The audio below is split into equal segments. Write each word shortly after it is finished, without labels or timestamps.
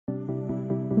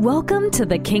Welcome to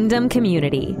the Kingdom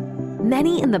Community.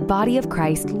 Many in the body of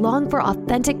Christ long for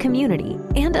authentic community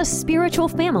and a spiritual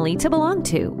family to belong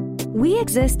to. We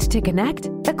exist to connect,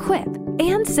 equip,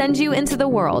 and send you into the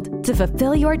world to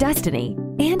fulfill your destiny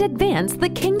and advance the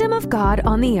kingdom of God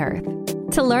on the earth.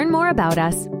 To learn more about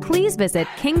us, please visit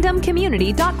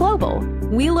kingdomcommunity.global.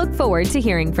 We look forward to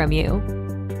hearing from you.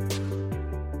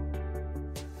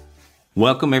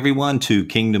 Welcome, everyone, to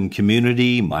Kingdom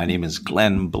Community. My name is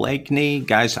Glenn Blakeney.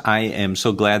 Guys, I am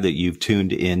so glad that you've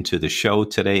tuned into the show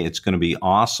today. It's going to be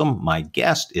awesome. My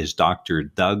guest is Dr.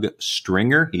 Doug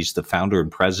Stringer. He's the founder and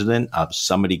president of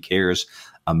Somebody Cares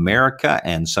America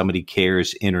and Somebody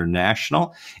Cares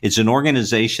International. It's an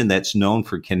organization that's known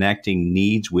for connecting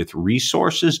needs with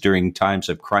resources during times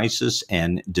of crisis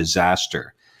and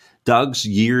disaster. Doug's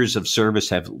years of service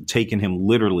have taken him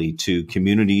literally to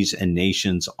communities and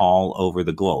nations all over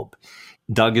the globe.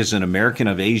 Doug is an American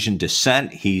of Asian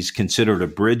descent. He's considered a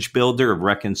bridge builder of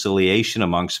reconciliation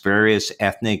amongst various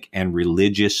ethnic and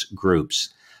religious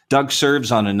groups. Doug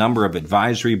serves on a number of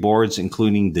advisory boards,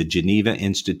 including the Geneva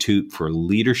Institute for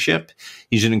Leadership.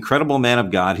 He's an incredible man of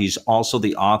God. He's also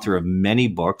the author of many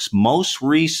books, most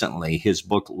recently his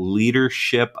book,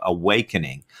 Leadership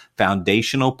Awakening,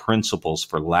 Foundational Principles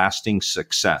for Lasting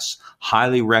Success.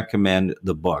 Highly recommend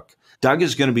the book. Doug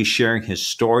is going to be sharing his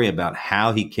story about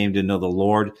how he came to know the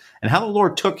Lord and how the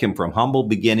Lord took him from humble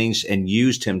beginnings and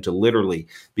used him to literally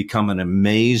become an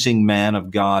amazing man of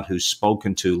God who's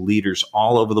spoken to leaders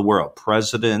all over the world,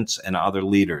 presidents and other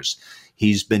leaders.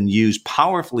 He's been used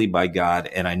powerfully by God,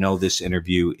 and I know this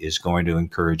interview is going to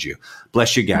encourage you.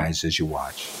 Bless you guys as you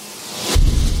watch.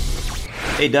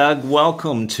 Hey, Doug,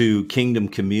 welcome to Kingdom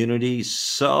Community.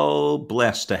 So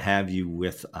blessed to have you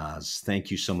with us.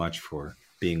 Thank you so much for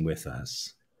being with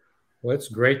us. Well, it's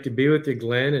great to be with you,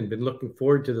 Glenn, and been looking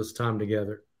forward to this time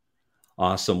together.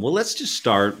 Awesome. Well, let's just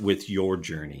start with your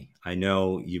journey. I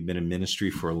know you've been in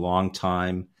ministry for a long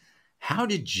time. How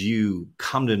did you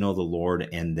come to know the Lord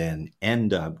and then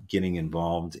end up getting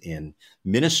involved in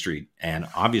ministry? And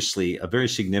obviously a very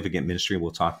significant ministry.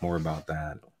 We'll talk more about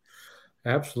that.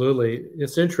 Absolutely.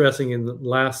 It's interesting. In the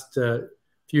last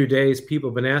few days,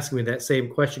 people have been asking me that same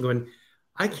question, going,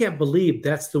 I can't believe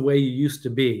that's the way you used to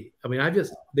be. I mean,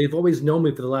 they've always known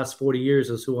me for the last 40 years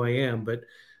as who I am, but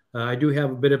I do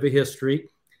have a bit of a history.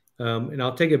 And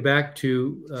I'll take it back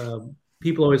to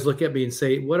people always look at me and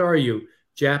say, what are you?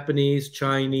 Japanese,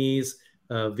 Chinese,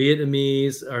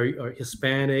 Vietnamese, or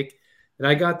Hispanic? And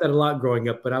I got that a lot growing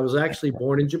up, but I was actually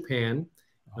born in Japan.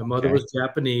 My mother was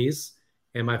Japanese,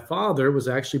 and my father was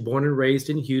actually born and raised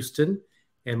in Houston.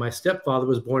 And my stepfather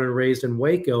was born and raised in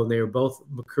Waco, and they were both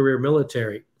career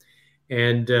military.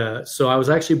 And so I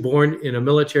was actually born in a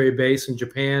military base in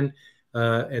Japan.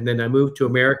 And then I moved to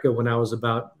America when I was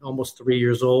about almost 3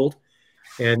 years old.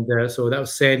 And so that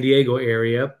was San Diego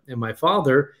area. And my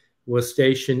father was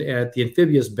stationed at the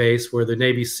amphibious base where the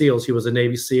Navy SEALs, he was a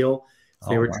Navy SEAL. So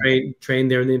they were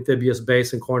trained there in the amphibious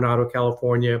base in Coronado,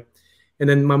 California. And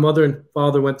then my mother and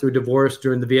father went through divorce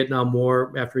during the Vietnam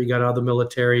War after he got out of the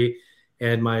military.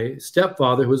 And my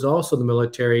stepfather, who was also in the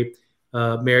military,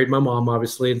 married my mom,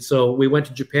 obviously. And so we went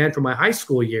to Japan for my high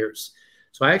school years.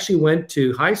 So I actually went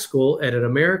to high school at an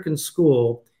American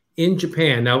school in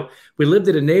Japan. Now, we lived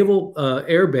at a naval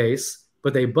air base,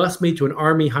 but they bused me to an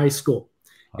Army high school.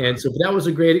 And so that was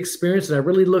a great experience. And I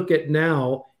really look at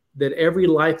now that every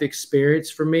life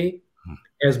experience for me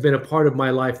has been a part of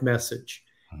my life message.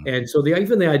 And so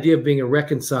even the idea of being a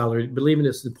reconciler, believing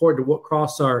it's important to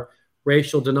cross our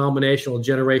racial, denominational,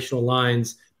 generational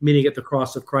lines, meeting at the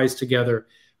cross of Christ together,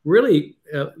 really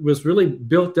was really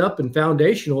built up and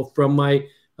foundational from my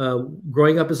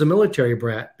growing up as a military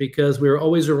brat, because we were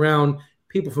always around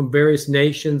people from various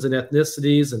nations and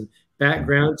ethnicities and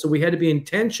backgrounds. So we had to be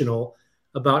intentional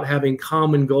about having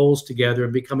common goals together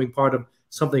and becoming part of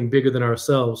something bigger than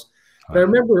ourselves. But I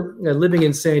remember living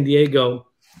in San Diego,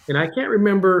 and I can't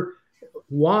remember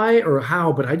why or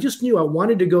how, but I just knew I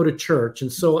wanted to go to church.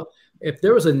 And so if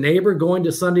there was a neighbor going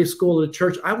to Sunday school at a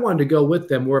church, I wanted to go with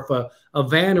them. Or if a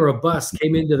van or a bus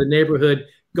came into the neighborhood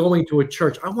going to a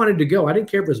church, I wanted to go. I didn't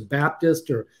care if it was Baptist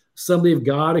or Assembly of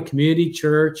God, a community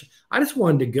church. I just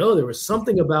wanted to go. There was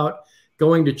something about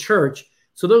going to church.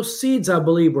 So those seeds, I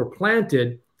believe, were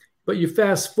planted. But you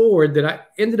fast forward that I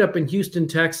ended up in Houston,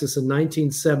 Texas in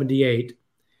 1978.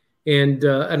 And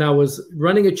I was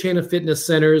running a chain of fitness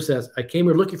centers. As I came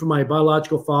here looking for my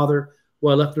biological father, who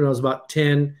I left when I was about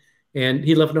 10. And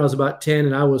he left when I was about 10,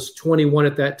 and I was 21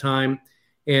 at that time.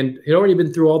 And had already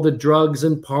been through all the drugs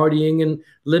and partying and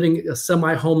living a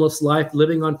semi-homeless life,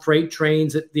 living on freight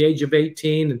trains at the age of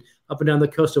 18 and up and down the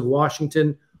coast of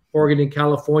Washington, Oregon and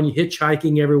California,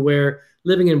 hitchhiking everywhere,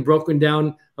 living in broken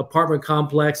down apartment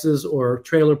complexes or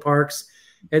trailer parks.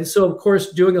 And so, of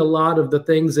course, doing a lot of the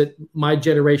things that my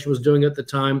generation was doing at the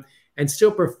time, and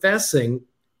still professing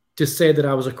to say that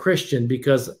I was a Christian,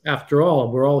 because after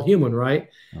all, we're all human, right?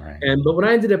 Right. But when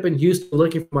I ended up in Houston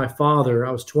looking for my father,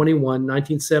 I was 21,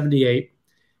 1978.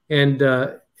 And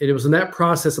it was in that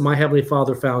process that my Heavenly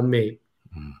Father found me.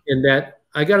 In that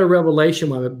I got a revelation.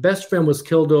 My best friend was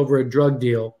killed over a drug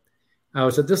deal. I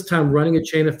was at this time running a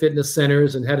chain of fitness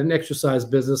centers and had an exercise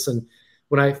business. And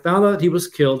when I found out he was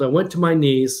killed, I went to my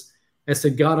knees and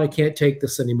said, God, I can't take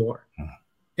this anymore.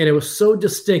 And it was so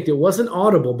distinct. It wasn't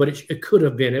audible, but it could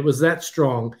have been. It was that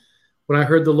strong when I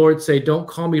heard the Lord say, don't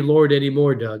call me Lord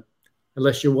anymore, Doug,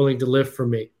 unless you're willing to live for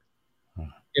me.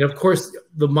 And of course,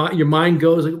 your mind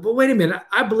goes, well, wait a minute.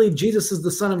 I believe Jesus is the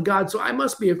Son of God, so I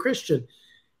must be a Christian.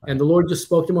 And the Lord just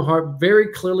spoke to my heart very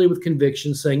clearly with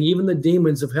conviction, saying, even the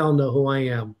demons of hell know who I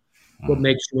am. What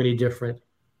makes you any different?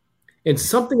 And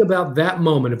something about that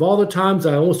moment, of all the times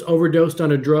I almost overdosed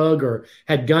on a drug or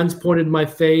had guns pointed in my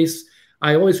face,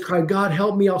 I always cried, God,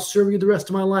 help me. I'll serve you the rest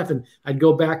of my life. And I'd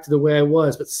go back to the way I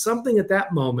was. But something at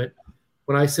that moment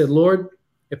when I said, Lord,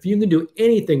 if you can do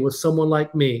anything with someone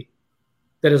like me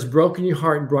that has broken your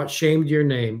heart and brought shame to your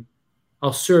name,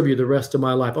 I'll serve you the rest of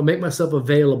my life. I'll make myself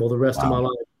available the rest of my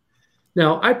life.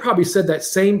 Now, I probably said that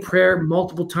same prayer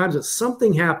multiple times, but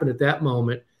something happened at that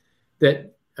moment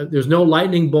that there's no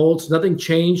lightning bolts, nothing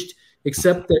changed,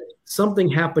 except that something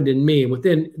happened in me.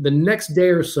 Within the next day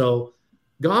or so,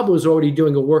 God was already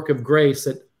doing a work of grace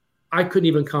that I couldn't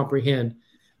even comprehend.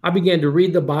 I began to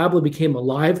read the Bible. It became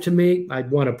alive to me.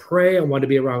 I'd want to pray. I wanted to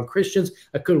be around Christians.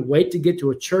 I couldn't wait to get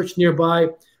to a church nearby.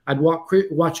 I'd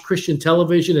watch Christian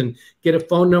television and get a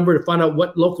phone number to find out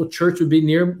what local church would be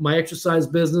near my exercise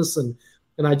business. And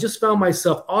I just found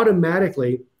myself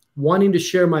automatically wanting to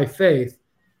share my faith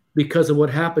because of what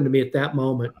happened to me at that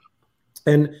moment.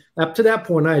 And up to that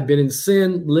point, I had been in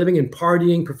sin, living and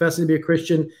partying, professing to be a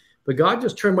Christian. But God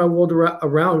just turned my world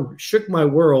around, shook my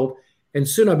world. And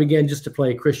soon I began just to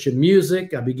play Christian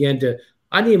music. I didn't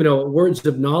even know what words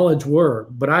of knowledge were,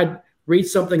 but I'd read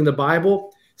something in the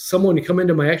Bible. Someone would come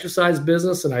into my exercise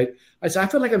business, and I said, I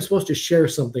feel like I'm supposed to share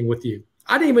something with you.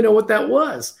 I didn't even know what that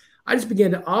was. I just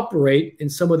began to operate in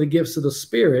some of the gifts of the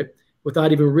Spirit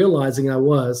without even realizing I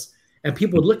was. And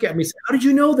people would look at me and say, how did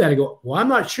you know that? I go, well, I'm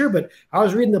not sure, but I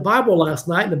was reading the Bible last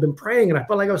night and I've been praying, and I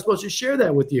felt like I was supposed to share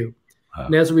that with you.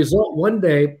 And as a result, one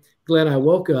day, Glenn, I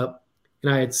woke up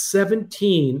and I had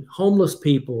 17 homeless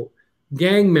people,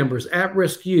 gang members,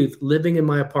 at-risk youth living in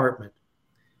my apartment.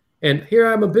 And here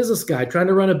I'm a business guy trying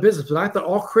to run a business, but I thought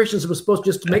all Christians were supposed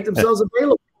just to make themselves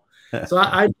available. So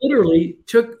I literally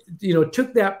took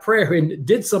that prayer and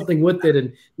did something with it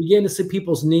and began to see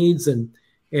people's needs.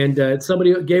 And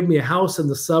somebody gave me a house in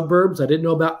the suburbs. I didn't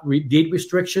know about deed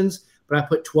restrictions, but I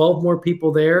put 12 more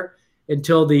people there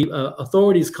until the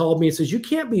authorities called me and says, you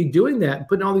can't be doing that and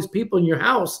putting all these people in your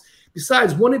house.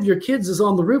 Besides, one of your kids is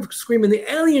on the roof screaming,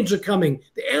 the aliens are coming.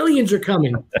 The aliens are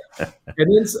coming. And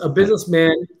then a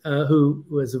businessman who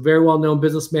was a very well-known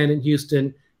businessman in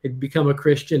Houston had become a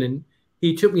Christian, and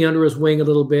he took me under his wing a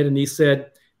little bit, and he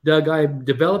said, Doug, I'm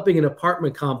developing an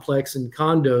apartment complex and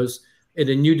condos in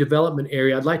a new development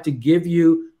area. I'd like to give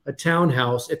you a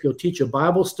townhouse if you'll teach a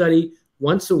Bible study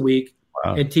once a week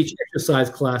and teach exercise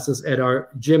classes at our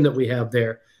gym that we have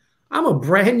there. I'm a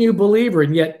brand new believer,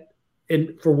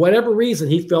 and for whatever reason,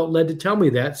 he felt led to tell me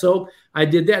that. So I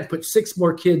did that, put 6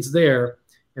 more kids there,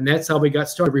 and that's how we got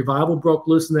started. Revival broke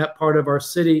loose in that part of our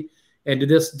city, and to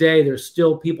this day, there's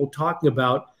still people talking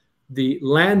about the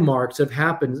landmarks that have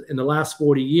happened in the last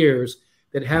 40 years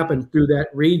that happened through that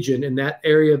region in that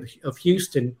area of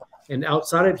Houston and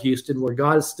outside of Houston, where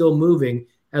God is still moving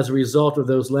as a result of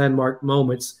those landmark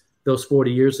moments those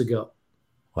 40 years ago.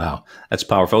 Wow, that's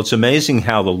powerful. It's amazing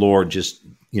how the Lord just,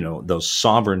 those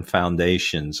sovereign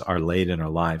foundations are laid in our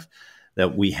life,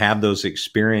 that we have those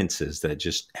experiences that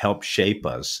just help shape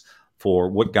us for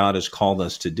what God has called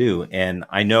us to do. And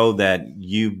I know that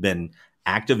you've been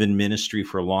active in ministry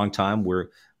for a long time. We're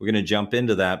going to jump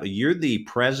into that, but you're the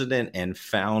president and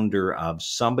founder of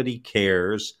Somebody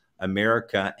Cares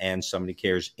America and Somebody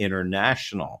Cares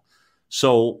International.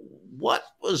 So what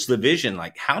was the vision?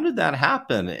 Like, how did that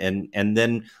happen? And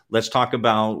then let's talk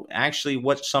about actually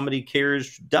what Somebody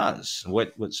Cares does,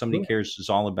 what Somebody Cares is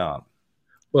all about.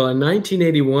 Well, in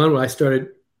 1981, when I started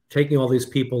taking all these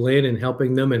people in and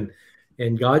helping them,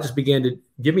 and God just began to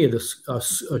give me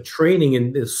a training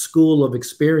in this school of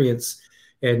experience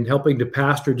and helping to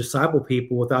pastor, disciple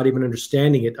people without even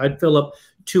understanding it. I'd fill up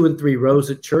 2 and 3 rows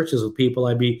at churches with people.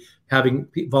 I'd be having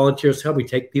volunteers help me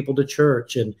take people to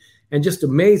church, and just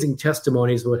amazing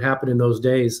testimonies of what happened in those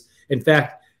days. In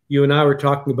fact, you and I were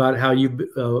talking about how you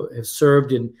have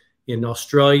served in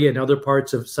Australia and other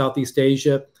parts of Southeast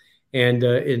Asia. And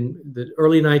in the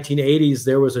early 1980s,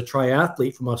 there was a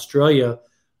triathlete from Australia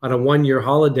on a 1-year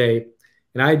holiday.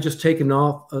 And I had just taken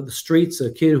off the streets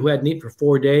a kid who hadn't eaten for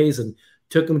 4 days and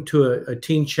took him to a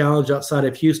teen challenge outside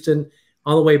of Houston.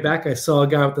 On the way back, I saw a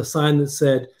guy with a sign that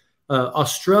said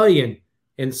Australian.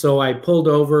 And so I pulled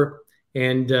over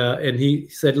and he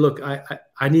said, look,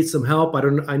 I need some help.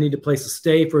 I need a place to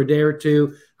stay for a day or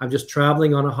two. I'm just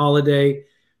traveling on a holiday.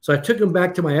 So I took him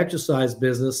back to my exercise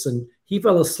business, and he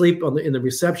fell asleep in the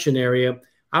reception area.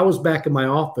 I was back in my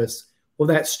office. Well,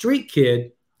 that street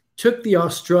kid took the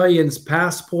Australian's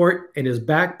passport and his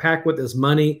backpack with his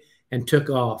money and took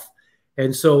off.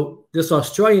 And so this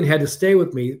Australian had to stay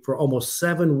with me for almost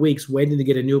 7 weeks waiting to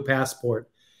get a new passport.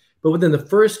 But within the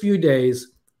first few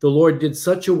days, the Lord did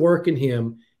such a work in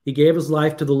him. He gave his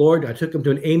life to the Lord. I took him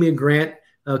to an Amy Grant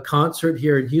concert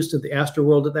here in Houston at the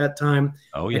Astroworld at that time.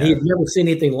 Oh, yeah. And he had never seen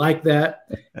anything like that.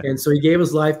 And so he gave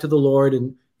his life to the Lord.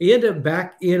 And he ended up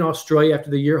back in Australia after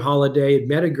the year holiday. He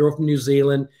met a girl from New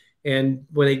Zealand. And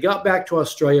when he got back to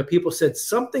Australia, people said,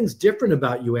 something's different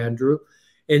about you, Andrew.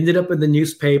 Ended up in the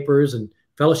newspapers, and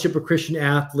Fellowship of Christian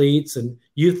Athletes and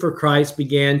Youth for Christ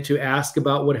began to ask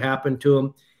about what happened to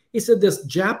him. He said, this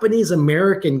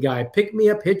Japanese-American guy picked me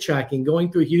up hitchhiking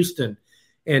going through Houston.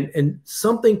 And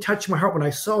something touched my heart when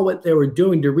I saw what they were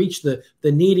doing to reach the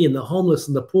needy and the homeless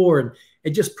and the poor. And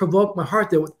it just provoked my heart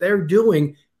that what they're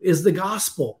doing is the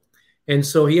gospel. And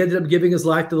so he ended up giving his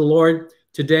life to the Lord.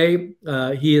 Today,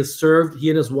 he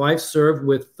and his wife served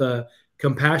with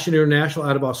Compassion International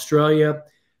out of Australia.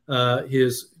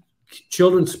 His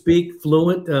children speak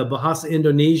fluent Bahasa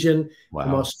Indonesian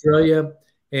from Australia.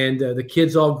 And the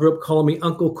kids all grew up calling me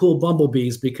Uncle Cool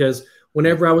Bumblebees, because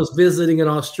whenever I was visiting in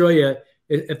Australia,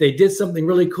 if they did something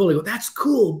really cool, they go, that's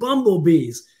cool,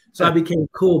 bumblebees. So I became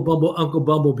Uncle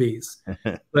Bumblebees.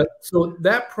 But so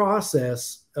that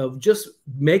process of just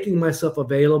making myself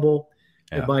available,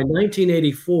 by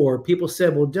 1984, people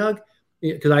said, well, Doug,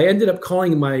 because I ended up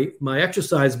calling my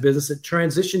exercise business, it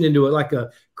transitioned into like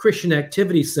a Christian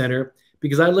activity center,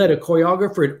 because I led a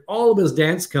choreographer at all of his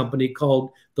dance company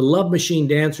called the Love Machine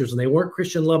Dancers, and they weren't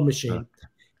Christian Love Machine.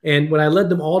 And when I led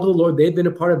them all to the Lord, they'd been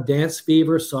a part of Dance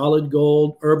Fever, Solid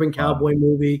Gold, Urban Cowboy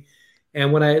Movie.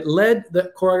 And when I led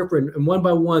the choreographer and one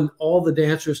by one, all the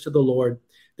dancers to the Lord,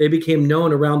 they became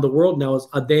known around the world now as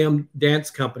Adem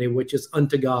Dance Company, which is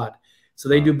unto God. So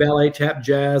they do ballet, tap,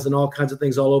 jazz, and all kinds of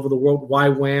things all over the world,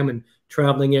 YWAM, and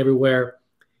traveling everywhere.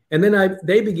 And then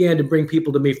they began to bring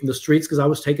people to me from the streets, because I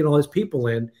was taking all these people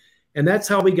in. And that's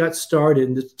how we got started.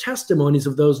 And the testimonies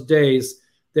of those days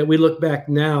that we look back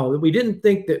now, that we didn't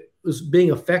think that was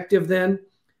being effective then.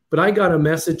 But I got a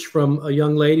message from a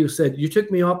young lady who said, you took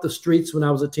me off the streets when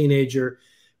I was a teenager,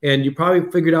 and you probably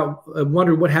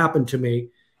wondered what happened to me.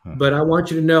 But I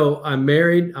want you to know I'm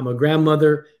married, I'm a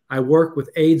grandmother, I work with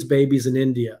AIDS babies in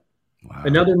India. Wow.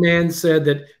 Another man said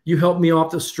that you helped me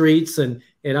off the streets, and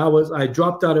I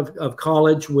dropped out of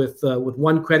college with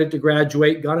 1 credit to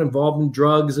graduate, got involved in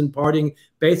drugs and partying,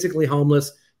 basically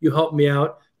homeless. You helped me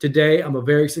out. Today, I'm a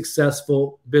very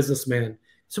successful businessman.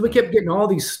 So we kept getting all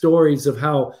these stories of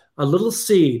how a little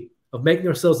seed of making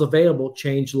ourselves available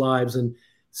changed lives. And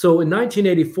so in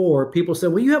 1984, people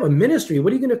said, well, you have a ministry.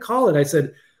 What are you going to call it? I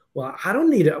said, well, I don't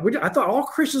need it. I thought all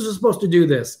Christians are supposed to do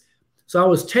this. So I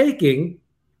was taking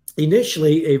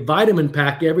initially a vitamin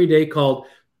pack every day called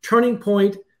Turning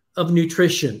Point of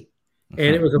Nutrition.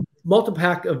 And it was a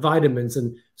multi-pack of vitamins.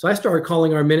 And so I started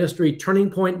calling our ministry Turning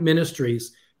Point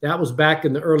Ministries. That was back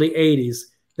in the early 80s.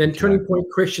 Then Turning Point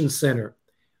Christian Center.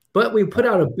 But we put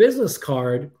out a business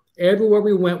card everywhere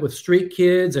we went with street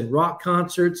kids and rock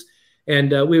concerts.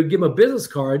 And we would give them a business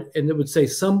card, and it would say,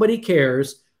 somebody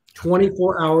cares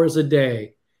 24 hours a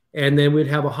day. And then we'd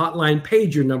have a hotline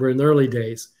pager number in the early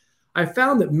days. I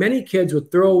found that many kids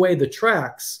would throw away the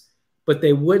tracts, but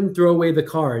they wouldn't throw away the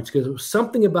cards, because it was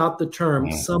something about the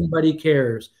term, somebody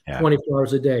cares 24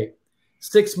 hours a day.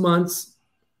 6 months,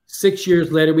 6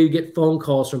 years later, we'd get phone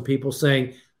calls from people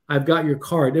saying, I've got your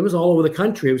card. It was all over the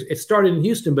country. It started in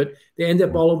Houston, but they ended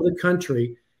up all over the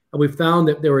country. And we found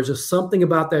that there was just something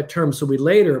about that term. So we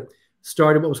later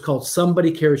started what was called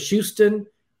Somebody Cares Houston,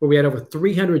 where we had over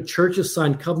 300 churches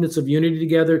sign covenants of unity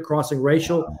together, crossing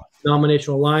racial,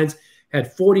 denominational lines,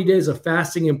 had 40 days of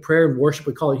fasting and prayer and worship.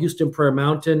 We call it Houston Prayer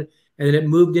Mountain. And then it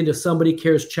moved into Somebody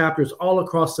Cares chapters all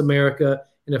across America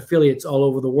and affiliates all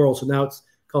over the world. So now it's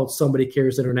called Somebody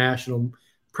Cares International.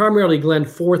 Primarily, Glenn,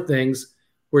 4 things.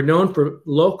 We're known for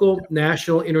local,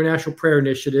 national, international prayer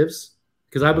initiatives,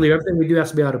 because I believe everything we do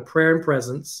has to be out of prayer and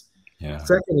presence. Yeah.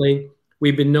 Secondly,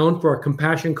 we've been known for our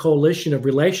compassion coalition of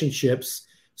relationships.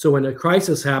 So when a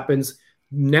crisis happens,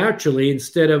 naturally,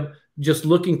 instead of just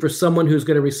looking for someone who's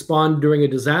going to respond during a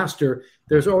disaster,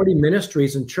 there's already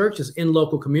ministries and churches in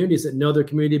local communities that know their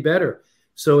community better.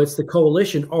 So it's the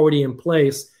coalition already in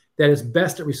place that is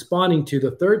best at responding to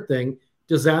the third thing,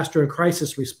 disaster and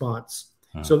crisis response.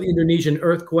 So the Indonesian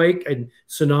earthquake and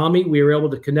tsunami, we were able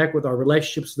to connect with our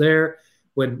relationships there.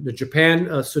 When the Japan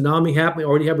tsunami happened, we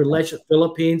already have relationships,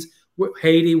 Philippines,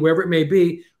 Haiti, wherever it may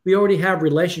be, we already have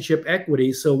relationship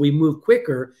equity. So we move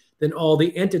quicker than all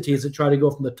the entities that try to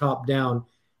go from the top down.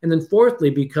 And then fourthly,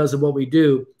 because of what we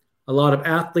do, a lot of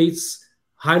athletes,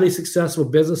 highly successful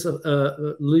business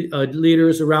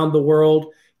leaders around the world,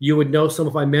 you would know some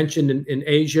if I mentioned in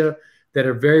Asia, that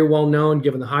are very well known,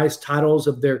 given the highest titles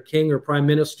of their king or prime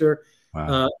minister,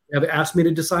 have asked me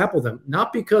to disciple them.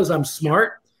 Not because I'm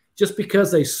smart, just because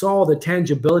they saw the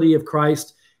tangibility of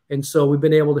Christ. And so we've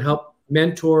been able to help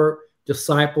mentor,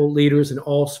 disciple leaders in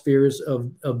all spheres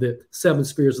of the 7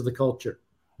 spheres of the culture.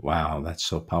 Wow, that's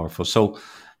so powerful. So,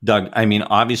 Doug, I mean,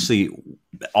 obviously,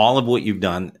 all of what you've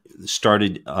done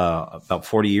started about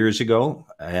 40 years ago,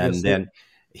 and Yes, then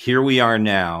here we are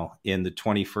now in the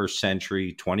 21st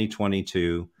century,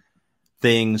 2022.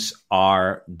 Things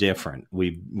are different.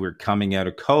 We're coming out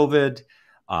of COVID.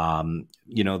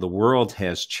 The world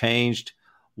has changed.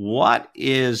 What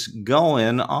is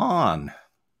going on?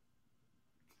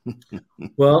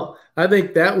 Well, I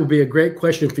think that would be a great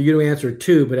question for you to answer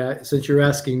too. But since you're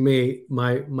asking me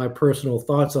my personal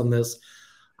thoughts on this,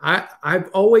 I've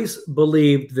always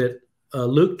believed that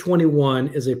Luke 21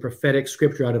 is a prophetic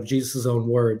scripture out of Jesus' own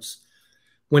words.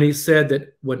 When he said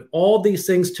that when all these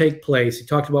things take place, he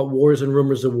talked about wars and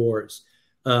rumors of wars,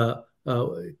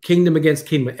 kingdom against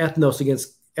kingdom, ethnos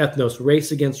against ethnos,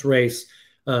 race against race,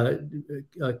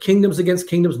 kingdoms against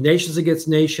kingdoms, nations against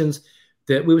nations,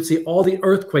 that we would see all the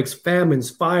earthquakes, famines,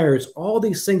 fires, all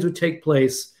these things would take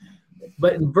place.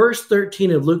 But in verse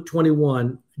 13 of Luke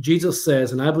 21, Jesus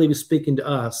says, and I believe he's speaking to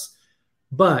us,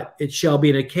 but it shall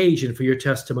be an occasion for your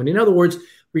testimony. In other words,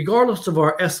 regardless of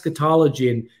our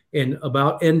eschatology and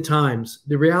about end times,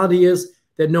 the reality is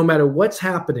that no matter what's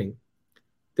happening,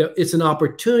 that it's an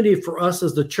opportunity for us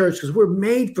as the church, because we're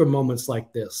made for moments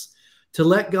like this, to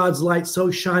let God's light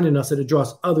so shine in us that it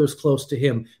draws others close to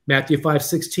him. Matthew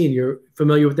 5:16, you're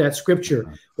familiar with that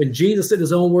scripture. When Jesus, in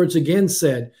his own words again,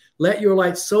 said, let your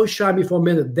light so shine before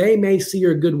men that they may see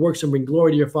your good works and bring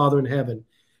glory to your Father in heaven.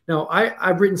 Now,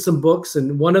 I've written some books,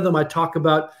 and one of them I talk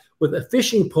about with a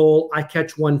fishing pole, I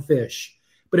catch one fish.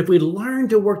 But if we learn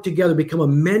to work together, become a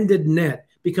mended net,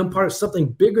 become part of something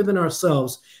bigger than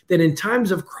ourselves, then in times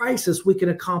of crisis, we can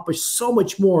accomplish so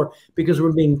much more because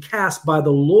we're being cast by the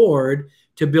Lord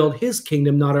to build his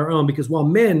kingdom, not our own. Because while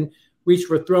men reach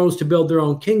for thrones to build their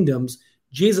own kingdoms,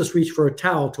 Jesus reached for a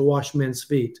towel to wash men's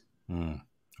feet.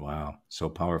 Wow, so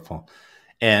powerful.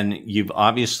 And you've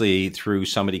obviously, through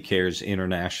Somebody Cares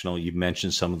International, you've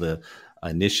mentioned some of the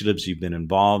initiatives you've been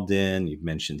involved in. You've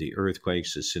mentioned the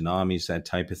earthquakes, the tsunamis, that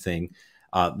type of thing.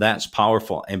 That's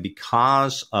powerful. And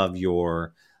because of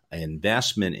your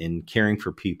investment in caring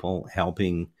for people,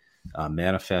 helping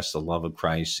manifest the love of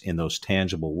Christ in those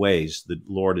tangible ways, the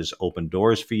Lord has opened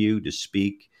doors for you to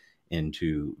speak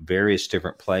into various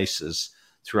different places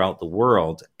throughout the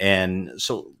world. And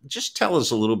so just tell us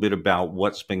a little bit about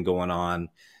what's been going on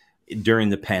during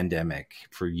the pandemic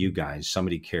for you guys,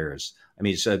 Somebody Cares. I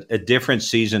mean, it's a different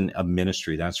season of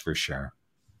ministry, that's for sure.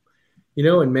 You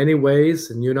know, in many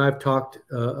ways, and you and I have talked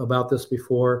about this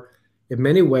before, in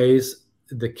many ways,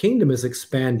 the kingdom is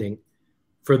expanding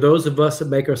for those of us that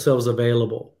make ourselves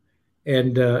available.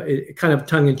 And it kind of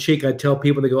tongue in cheek, I tell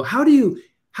people, they go,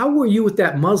 how were you with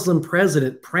that Muslim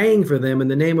president praying for them in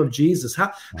the name of Jesus?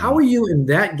 How are you in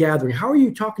that gathering? How are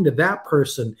you talking to that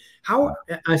person?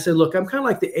 I said, look, I'm kind of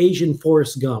like the Asian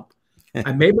Forrest Gump.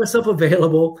 I made myself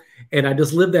available, and I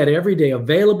just live that every day,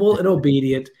 available and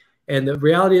obedient. And the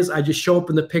reality is I just show up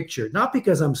in the picture, not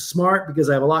because I'm smart, because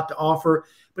I have a lot to offer,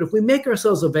 but if we make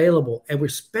ourselves available and we're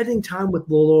spending time with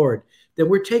the Lord, then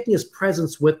we're taking his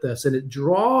presence with us, and it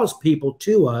draws people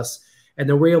to us, and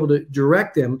then we're able to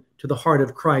direct them to the heart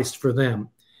of Christ for them.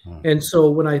 And so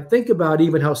when I think about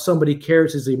even how Somebody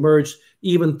Cares has emerged,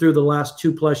 even through the last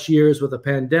 2+ years with the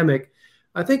pandemic,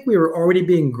 I think we were already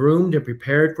being groomed and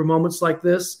prepared for moments like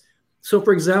this. So,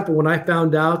 for example, when I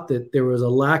found out that there was a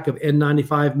lack of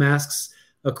N95 masks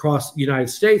across the United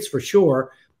States, for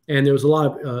sure, and there was a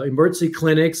lot of emergency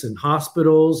clinics and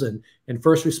hospitals and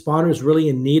first responders really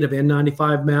in need of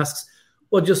N95 masks,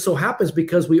 Well, it just so happens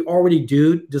because we already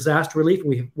do disaster relief,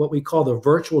 what we call the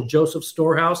virtual Joseph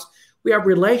Storehouse. We have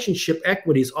relationship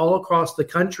equities all across the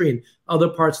country and other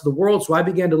parts of the world. So I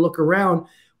began to look around.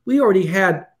 We already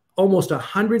had almost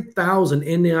 100,000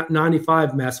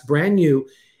 N95 masks, brand new,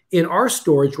 in our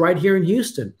storage right here in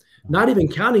Houston, not even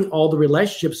counting all the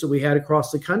relationships that we had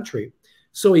across the country.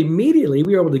 So immediately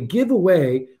we were able to give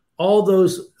away all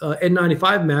those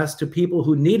N95 masks to people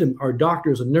who need them, our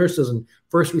doctors and nurses and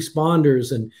first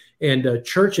responders and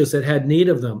churches that had need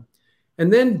of them.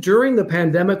 And then during the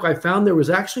pandemic, I found there was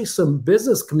actually some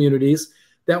business communities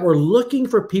that were looking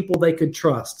for people they could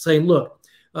trust, saying, look,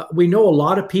 we know a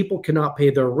lot of people cannot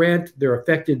pay their rent. They're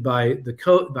affected by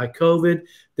by COVID.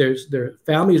 Their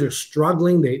families are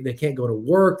struggling. They can't go to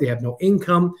work. They have no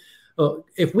income.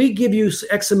 If we give you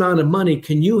X amount of money,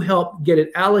 can you help get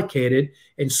it allocated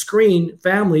and screen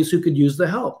families who could use the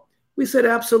help? We said,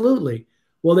 absolutely.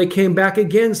 Well, they came back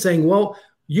again saying, well,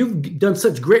 you've done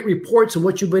such great reports on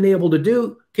what you've been able to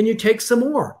do. Can you take some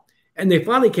more? And they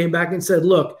finally came back and said,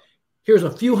 look, here's a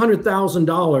few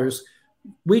 $100,000.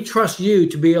 We trust you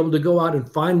to be able to go out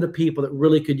and find the people that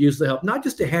really could use the help, not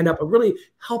just to hand out, but really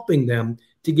helping them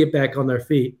to get back on their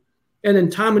feet. And then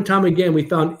time and time again, we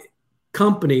found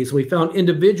companies, we found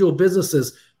individual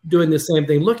businesses doing the same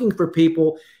thing, looking for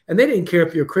people. And they didn't care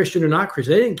if you're Christian or not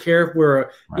Christian. They didn't care if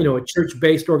we're a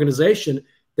church-based organization.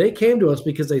 They came to us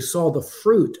because they saw the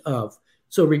fruit of.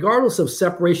 So regardless of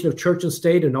separation of church and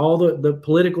state and all the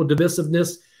political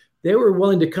divisiveness, they were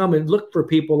willing to come and look for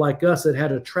people like us that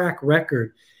had a track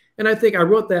record. And I think I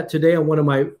wrote that today on one of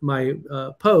my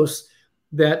posts,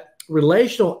 that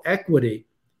relational equity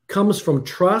comes from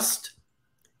trust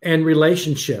and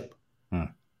relationship.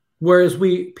 Whereas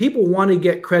people want to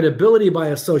get credibility by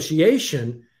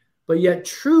association, but yet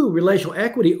true relational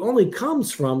equity only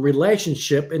comes from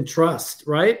relationship and trust,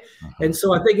 right? And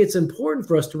so I think it's important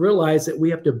for us to realize that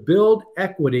we have to build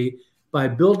equity by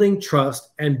building trust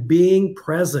and being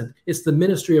present. It's the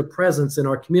ministry of presence in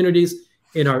our communities,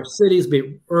 in our cities, be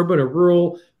it urban or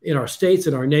rural, in our states,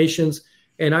 in our nations.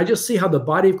 And I just see how the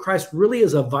body of Christ really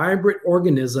is a vibrant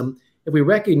organism if we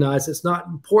recognize it's not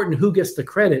important who gets the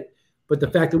credit, but the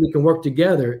fact that we can work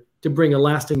together to bring a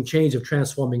lasting change of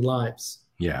transforming lives.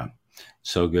 Yeah.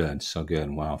 So good. So good.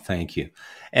 Wow. Thank you.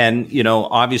 And,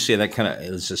 obviously that kind of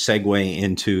is a segue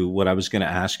into what I was going to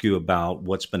ask you about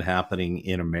what's been happening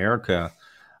in America,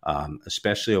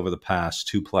 especially over the past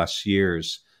 2+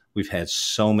 years. We've had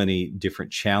so many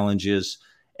different challenges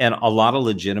and a lot of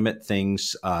legitimate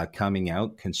things coming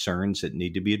out, concerns that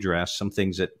need to be addressed, some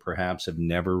things that perhaps have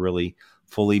never really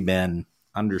fully been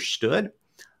understood.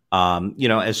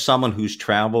 As someone who's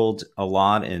traveled a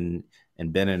lot and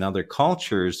been in other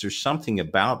cultures, there's something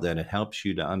about that. It helps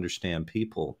you to understand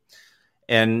people.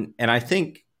 And I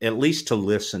think at least to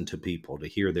listen to people, to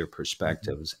hear their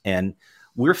perspectives. And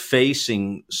we're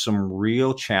facing some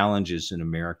real challenges in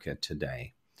America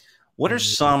today. What are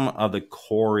some of the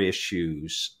core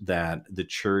issues that the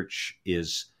church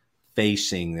is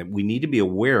facing that we need to be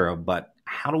aware of, but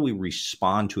how do we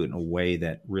respond to it in a way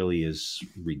that really is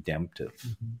redemptive?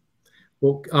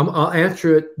 Well, I'll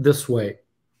answer it this way.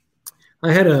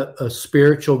 I had a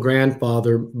spiritual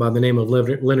grandfather by the name of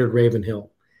Leonard Ravenhill.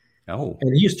 Oh.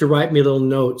 And he used to write me little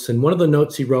notes. And one of the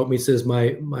notes he wrote me says,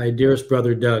 my dearest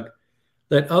brother, Doug,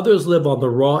 let others live on the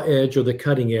raw edge or the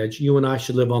cutting edge. You and I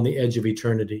should live on the edge of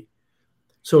eternity.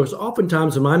 So it's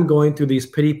oftentimes when I'm going through these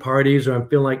pity parties or I'm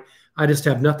feeling like I just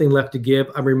have nothing left to give,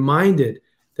 I'm reminded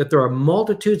that there are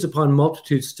multitudes upon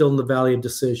multitudes still in the valley of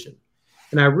decision.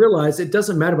 And I realize it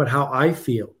doesn't matter about how I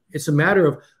feel. It's a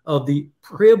matter of the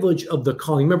privilege of the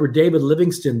calling. Remember David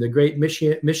Livingstone, the great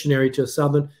missionary to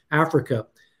Southern Africa.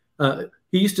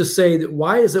 He used to say that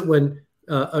why is it when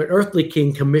an earthly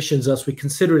king commissions us, we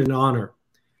consider it an honor.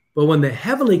 But when the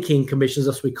heavenly king commissions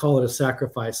us, we call it a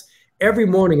sacrifice. Every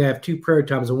morning I have 2 prayer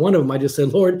times. And one of them I just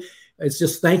said, Lord, it's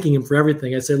just thanking him for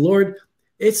everything. I said, Lord,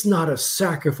 it's not a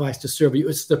sacrifice to serve you.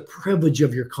 It's the privilege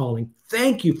of your calling.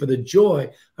 Thank you for the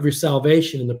joy of your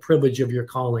salvation and the privilege of your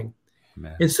calling.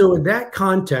 Amen. And so in that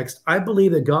context, I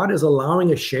believe that God is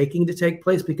allowing a shaking to take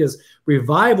place because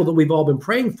revival that we've all been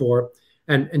praying for,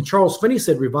 and Charles Finney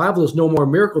said, revival is no more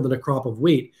miracle than a crop of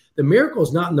wheat. The miracle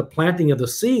is not in the planting of the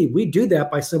seed. We do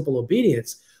that by simple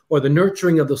obedience or the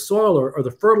nurturing of the soil or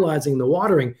the fertilizing and the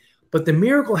watering. But the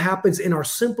miracle happens in our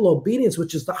simple obedience,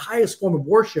 which is the highest form of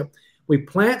worship. We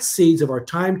plant seeds of our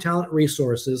time, talent,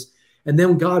 resources, and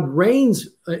then God reigns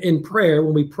in prayer.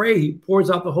 When we pray, he pours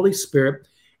out the Holy Spirit,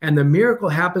 and the miracle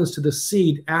happens to the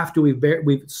seed after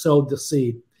we've sowed the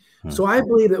seed. So I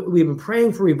believe that we've been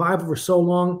praying for revival for so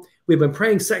long. We've been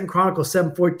praying 2 Chronicles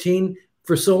 7:14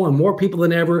 for so long, more people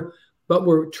than ever. but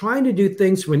we're trying to do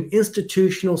things from an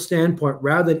institutional standpoint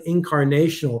rather than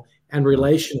incarnational and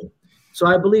relational. So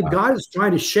I believe God is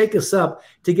trying to shake us up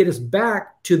to get us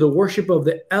back to the worship of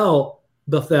the El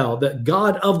Bethel, the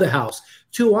God of the house.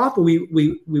 Too often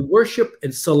we worship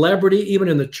in celebrity, even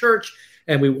in the church,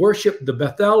 and we worship the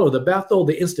Bethel or the Bethel,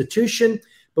 the institution,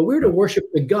 but we're to worship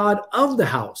the God of the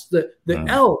house, the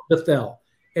El Bethel.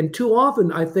 And too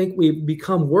often, I think we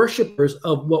become worshipers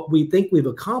of what we think we've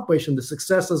accomplished and the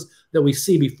successes that we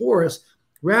see before us,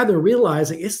 rather than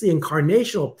realizing it's the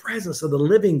incarnational presence of the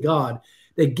living God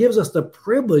that gives us the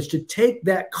privilege to take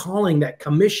that calling, that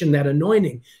commission, that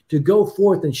anointing, to go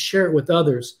forth and share it with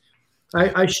others.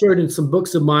 I shared in some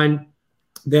books of mine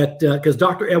that because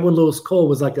Dr. Edwin Lewis Cole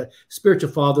was like a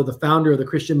spiritual father, the founder of the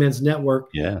Christian Men's Network.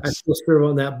 Yes. I still serve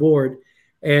on that board.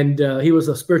 And he was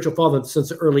a spiritual father since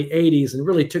the early 80s and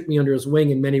really took me under his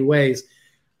wing in many ways.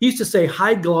 He used to say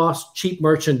high gloss, cheap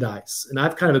merchandise. And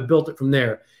I've kind of built it from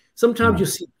there. Sometimes you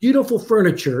see beautiful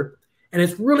furniture and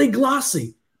it's really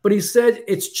glossy. But he said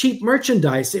it's cheap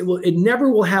merchandise. It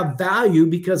never will have value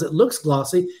because it looks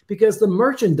glossy, because the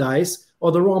merchandise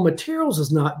or the raw materials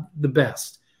is not the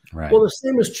best. Right. Well, the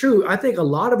same is true. I think a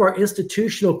lot of our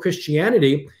institutional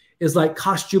Christianity is like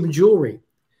costume jewelry.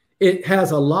 It has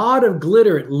a lot of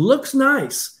glitter. It looks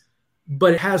nice,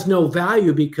 but it has no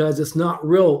value because it's not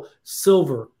real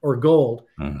silver or gold.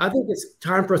 I think it's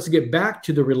time for us to get back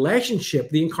to the relationship,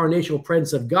 the incarnational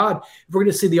presence of God. If we're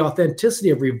going to see the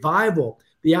authenticity of revival,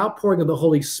 the outpouring of the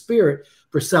Holy Spirit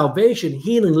for salvation,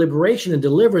 healing, liberation, and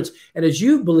deliverance. And as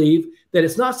you believe that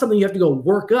it's not something you have to go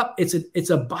work up, it's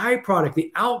a byproduct,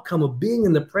 the outcome of being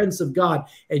in the presence of God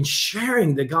and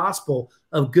sharing the gospel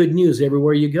of good news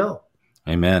everywhere you go.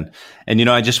 Amen. And,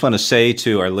 I just want to say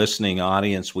to our listening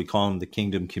audience, we call them the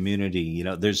Kingdom Community.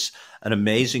 There's an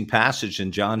amazing passage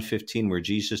in John 15 where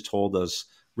Jesus told us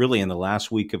really in the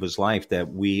last week of his life that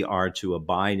we are to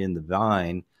abide in the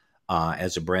vine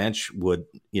as a branch would,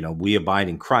 we abide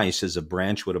in Christ as a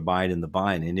branch would abide in the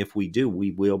vine. And if we do,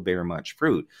 we will bear much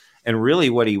fruit. And really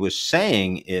what he was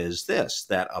saying is this,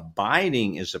 that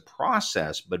abiding is a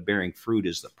process, but bearing fruit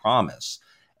is the promise.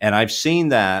 And I've seen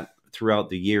that throughout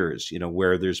the years,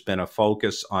 where there's been a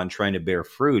focus on trying to bear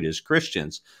fruit as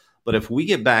Christians. But if we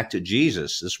get back to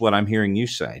Jesus, this is what I'm hearing you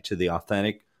say, to the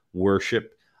authentic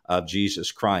worship of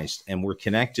Jesus Christ, and we're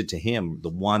connected to him, the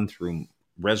one through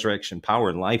resurrection power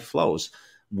and life flows,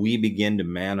 we begin to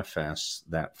manifest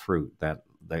that fruit, that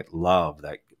love,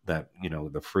 that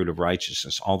the fruit of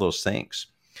righteousness, all those things.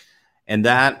 And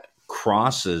that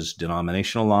crosses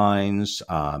denominational lines,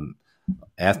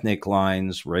 ethnic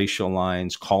lines, racial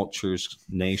lines, cultures,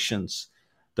 nations,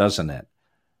 doesn't it?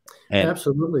 And,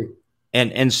 absolutely.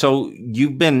 And so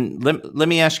you've been, let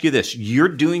me ask you this. You're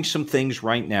doing some things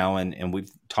right now, and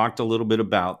we've talked a little bit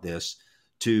about this,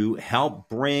 to help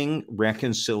bring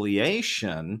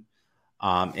reconciliation.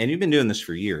 And you've been doing this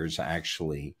for years,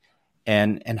 actually.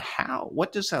 And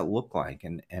what does that look like?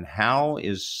 And how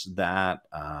is that,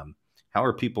 how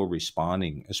are people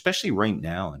responding, especially right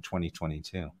now in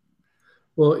 2022?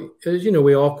 Well, as you know,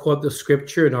 we all quote the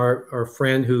scripture, and our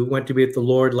friend who went to be with the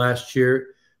Lord last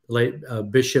year, the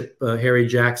late Bishop Harry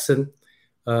Jackson,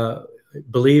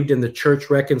 believed in the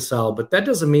church reconciled, but that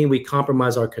doesn't mean we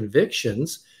compromise our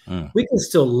convictions. We can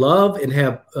still love and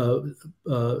have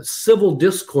civil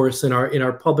discourse in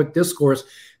our public discourse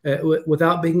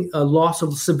without being a loss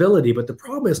of civility. But the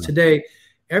problem is today,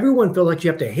 everyone feels like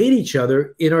you have to hate each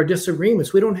other in our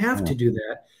disagreements. We don't have to do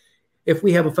that if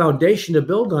we have a foundation to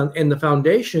build on, and the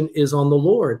foundation is on the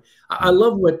Lord. I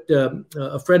love what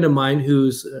a friend of mine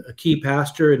who's a key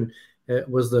pastor and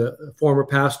was the former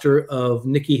pastor of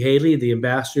Nikki Haley, the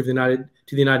ambassador to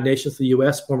the United Nations, the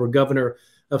U.S., former governor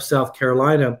of South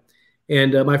Carolina.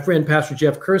 And my friend, Pastor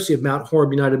Jeff Kersey of Mount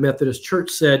Horeb United Methodist Church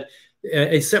said,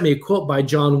 he sent me a quote by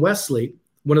John Wesley,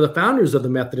 one of the founders of the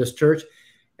Methodist Church.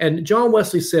 And John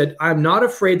Wesley said, "I'm not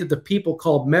afraid that the people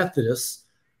called Methodists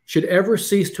should ever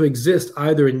cease to exist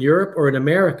either in Europe or in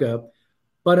America,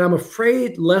 but I'm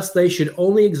afraid lest they should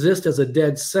only exist as a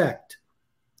dead sect.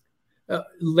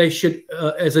 They should,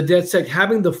 as a dead sect,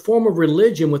 having the form of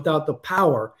religion without the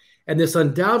power. And this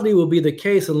undoubtedly will be the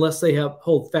case unless they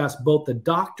hold fast both the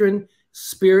doctrine,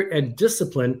 spirit, and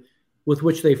discipline with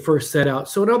which they first set out."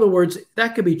 So in other words,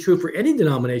 that could be true for any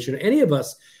denomination, any of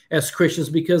us as Christians,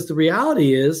 because the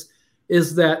reality is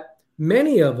that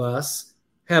many of us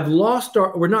have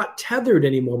we're not tethered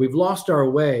anymore. We've lost our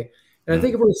way. And I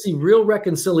think if we're going to see real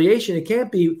reconciliation, it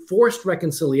can't be forced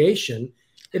reconciliation.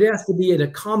 It has to be in a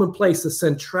common place, the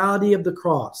centrality of the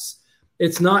cross.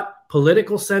 It's not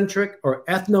political centric or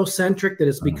ethnocentric that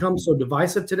has become so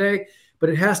divisive today, but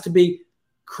it has to be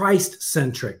Christ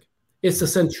centric. It's the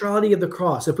centrality of the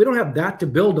cross. If we don't have that to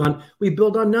build on, we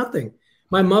build on nothing.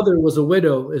 My mother was a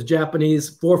widow, is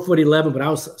Japanese, 4'11", but I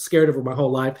was scared of her my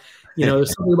whole life.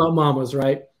 There's something about mamas,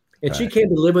 right? And she came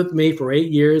to live with me for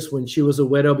 8 years when she was a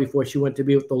widow before she went to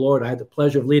be with the Lord. I had the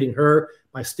pleasure of leading her,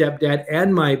 my stepdad,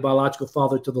 and my biological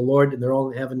father to the Lord, and they're all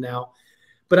in heaven now.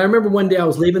 But I remember one day I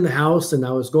was leaving the house and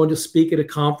I was going to speak at a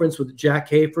conference with Jack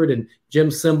Hayford and Jim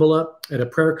Cymbala at a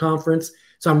prayer conference.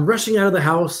 So I'm rushing out of the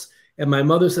house and my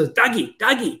mother says,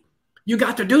 Dougie, you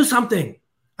got to do something.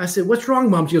 I said, what's wrong,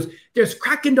 Mom? She goes, there's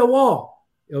crack in the wall.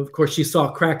 Of course, she saw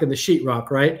a crack in the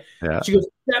sheetrock, right? Yeah. She goes,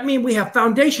 that means we have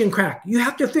foundation crack. You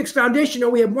have to fix foundation or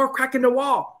we have more crack in the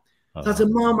wall. So I said,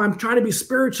 Mom, I'm trying to be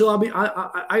spiritual.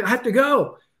 I have to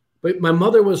go. But my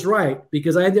mother was right,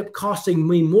 because I ended up costing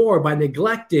me more by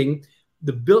neglecting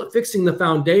fixing the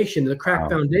foundation, the cracked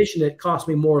foundation that cost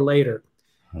me more later.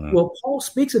 Well, Paul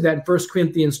speaks of that in 1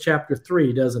 Corinthians chapter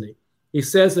 3, doesn't he? He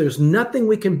says there's nothing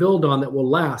we can build on that will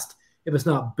last if it's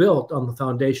not built on the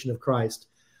foundation of Christ.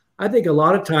 I think a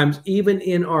lot of times, even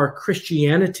in our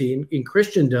Christianity, in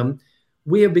Christendom,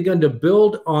 we have begun to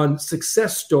build on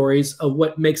success stories of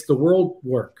what makes the world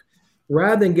work,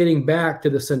 rather than getting back to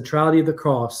the centrality of the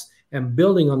cross and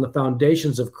building on the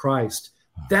foundations of Christ.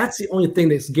 That's the only thing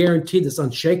that's guaranteed, that's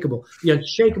unshakable. The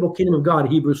unshakable kingdom of God,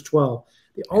 Hebrews 12.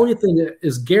 The only thing that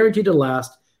is guaranteed to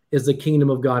last is the kingdom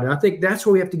of God. And I think that's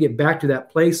where we have to get back to that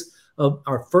place of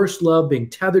our first love, being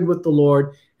tethered with the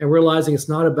Lord and realizing it's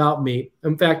not about me.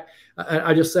 In fact,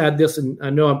 I just add this, and I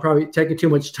know I'm probably taking too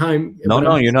much time.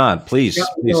 No, you're not. Please.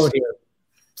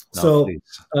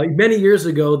 Many years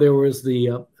ago, there was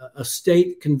a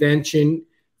state convention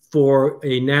for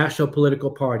a national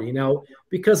political party. Now,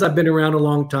 because I've been around a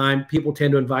long time, people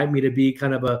tend to invite me to be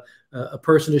kind of a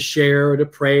person to share or to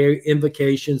pray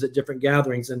invocations at different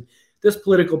gatherings. And this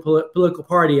political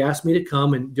party asked me to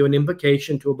come and do an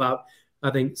invocation to about,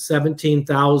 I think,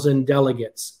 17,000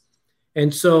 delegates.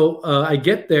 And so I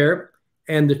get there,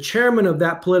 and the chairman of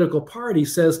that political party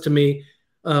says to me,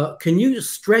 can you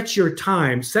stretch your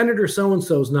time? Senator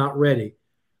so-and-so is not ready.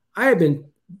 I have been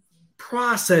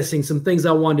processing some things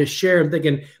I wanted to share. I'm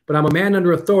thinking, but I'm a man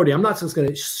under authority. I'm not just going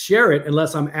to share it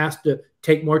unless I'm asked to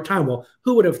take more time. Well,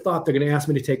 who would have thought they're going to ask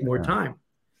me to take more time?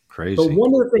 Crazy. But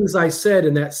one of the things I said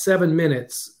in that 7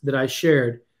 minutes that I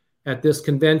shared at this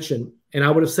convention, and I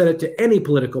would have said it to any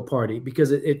political party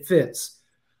because it fits.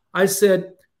 I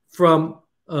said, from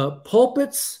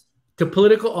pulpits to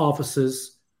political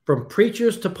offices, from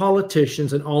preachers to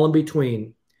politicians and all in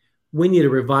between, we need a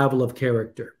revival of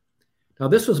character. Now,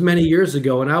 this was many years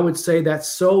ago, and I would say that's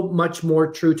so much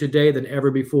more true today than ever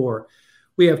before.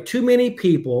 We have too many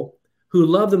people who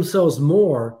love themselves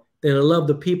more than they love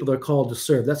the people they're called to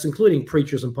serve. That's including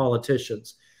preachers and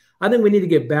politicians. I think we need to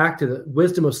get back to the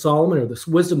wisdom of Solomon, or the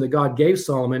wisdom that God gave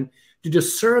Solomon, to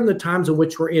discern the times in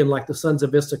which we're in, like the sons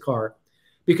of Issachar.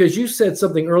 Because you said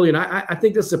something earlier, and I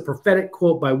think this is a prophetic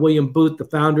quote by William Booth, the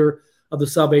founder of the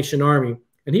Salvation Army.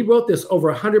 And he wrote this over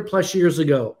 100 plus years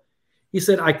ago. He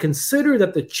said, I consider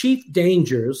that the chief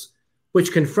dangers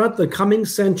which confront the coming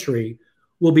century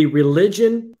will be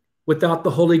religion without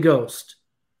the Holy Ghost,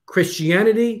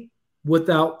 Christianity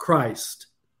without Christ,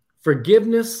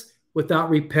 forgiveness without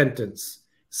repentance,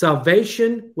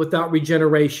 salvation without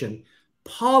regeneration,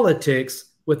 politics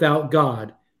without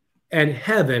God, and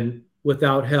heaven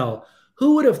without hell.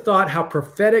 Who would have thought how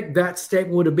prophetic that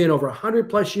statement would have been over 100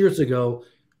 plus years ago,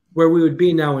 where we would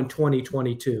be now in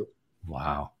 2022?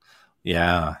 Wow.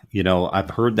 Yeah. I've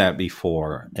heard that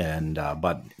before, and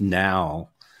but now,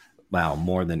 wow,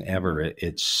 more than ever,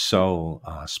 it's so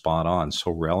spot on,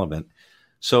 so relevant.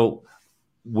 So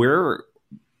where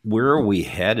are we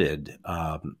headed?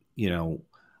 I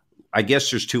guess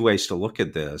there's two ways to look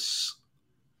at this.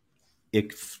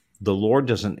 If the Lord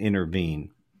doesn't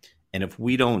intervene, and if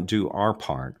we don't do our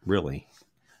part, really,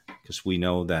 because we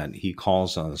know that he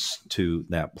calls us to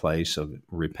that place of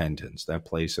repentance, that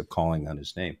place of calling on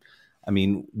his name. I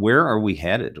mean, where are we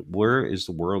headed? Where is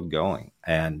the world going?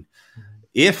 And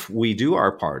if we do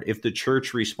our part, if the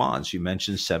church responds, you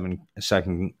mentioned 2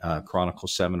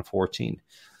 Chronicles 7:14.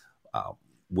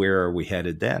 Where are we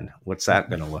headed then? What's that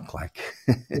going to look like?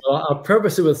 Well, I'll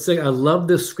purpose it with saying, I love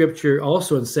this scripture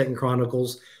also in 2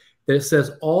 Chronicles, that it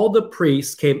says, all the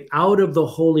priests came out of the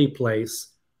holy place,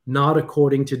 not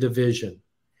according to division.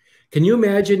 Can you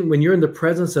imagine when you're in the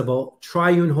presence of a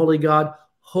triune holy God?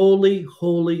 Holy,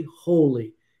 holy,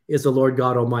 holy is the Lord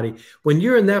God Almighty. When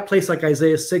you're in that place like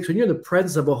Isaiah 6, when you're in the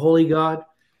presence of a holy God,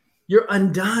 you're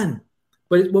undone.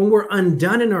 But when we're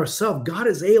undone in ourselves, God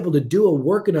is able to do a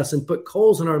work in us and put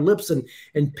coals on our lips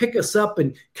and pick us up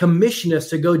and commission us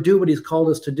to go do what he's called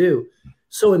us to do.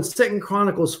 So in 2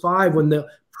 Chronicles 5, when the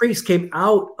priests came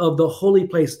out of the holy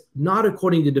place, not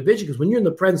according to division, because when you're in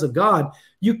the presence of God,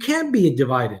 you can't be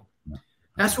divided.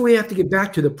 That's where we have to get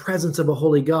back to, the presence of a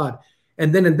holy God.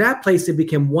 And then in that place, it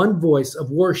became one voice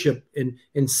of worship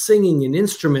and singing and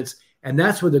instruments. And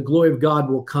that's where the glory of God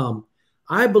will come.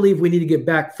 I believe we need to get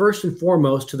back first and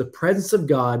foremost to the presence of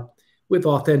God with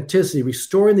authenticity,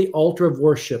 restoring the altar of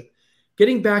worship,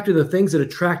 getting back to the things that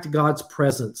attract God's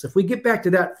presence. If we get back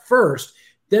to that first,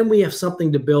 then we have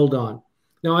something to build on.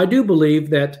 Now, I do believe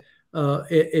that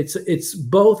it's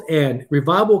both, and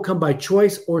revival will come by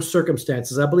choice or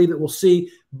circumstances. I believe that we'll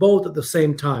see both at the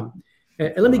same time.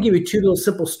 And let me give you two little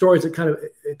simple stories that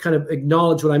kind of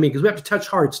acknowledge what I mean, because we have to touch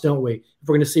hearts, don't we, if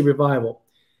we're going to see revival.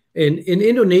 In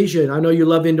Indonesia, and I know you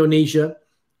love Indonesia.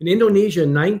 In Indonesia,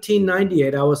 in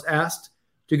 1998, I was asked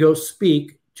to go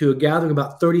speak to a gathering of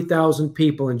about 30,000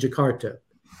 people in Jakarta.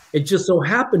 It just so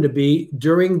happened to be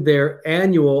during their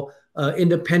annual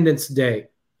Independence Day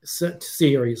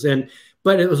series.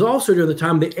 But it was also during the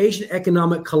time of the Asian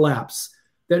economic collapse,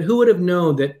 that who would have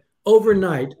known that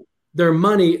overnight their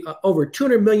money, over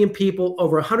 200 million people,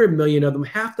 over 100 million of them,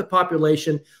 half the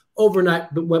population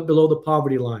overnight went below the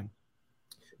poverty line.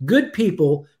 Good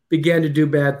people began to do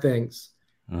bad things.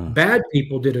 Bad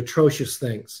people did atrocious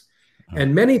things.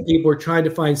 And many people were trying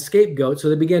to find scapegoats. So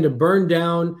they began to burn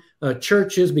down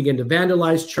churches, began to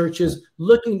vandalize churches,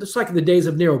 looking just like in the days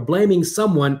of Nero, blaming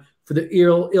someone for the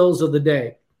ills of the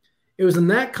day. It was in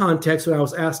that context that I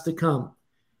was asked to come.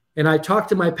 And I talked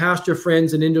to my pastor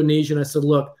friends in Indonesia, and I said,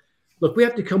 look, we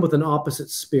have to come with an opposite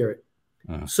spirit.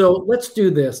 So let's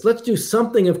do this. Let's do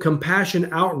something of compassion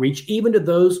outreach, even to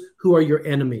those who are your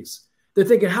enemies. They're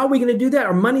thinking, how are we going to do that?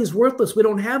 Our money's worthless. We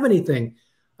don't have anything.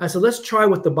 I said, let's try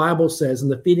what the Bible says in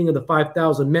the feeding of the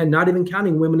 5,000 men, not even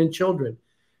counting women and children.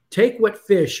 Take what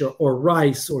fish or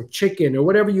rice or chicken or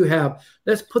whatever you have.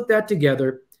 Let's put that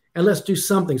together and let's do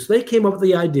something. So they came up with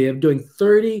the idea of doing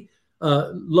 30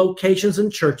 locations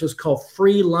and churches called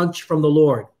Free Lunch from the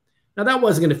Lord. Now, that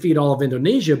wasn't going to feed all of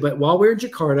Indonesia, but while we were in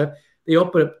Jakarta, they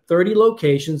opened up 30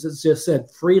 locations that just said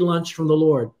free lunch from the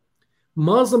Lord.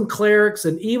 Muslim clerics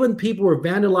and even people who were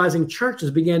vandalizing churches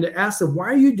began to ask them, why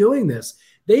are you doing this?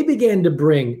 They began to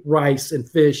bring rice and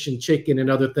fish and chicken and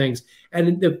other things.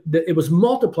 And it was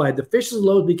multiplied. The fishes and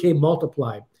loaves became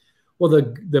multiplied. Well,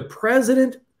 the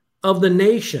president of the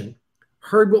nation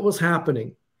heard what was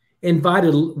happening,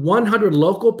 invited 100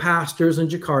 local pastors in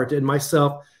Jakarta and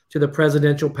myself to the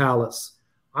presidential palace.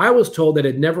 I was told that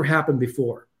it never happened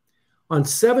before. On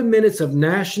 7 minutes of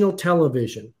national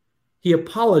television, he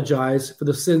apologized for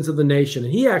the sins of the nation.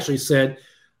 And he actually said,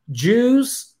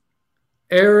 Jews,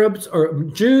 Arabs, or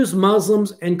Jews,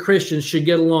 Muslims, and Christians should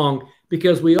get along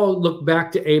because we all look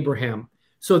back to Abraham.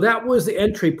 So that was the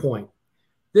entry point.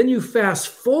 Then you fast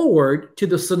forward to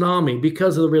the tsunami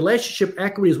because of the relationship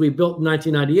equities we built in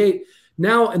 1998.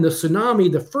 Now in the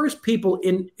tsunami, the first people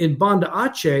in Banda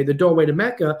Aceh, the doorway to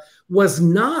Mecca, was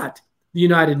not the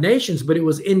United Nations, but it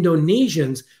was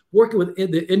Indonesians working with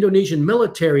the Indonesian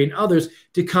military and others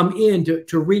to come in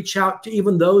to reach out to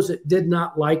even those that did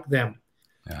not like them.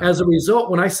 Yeah. As a result,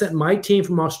 when I sent my team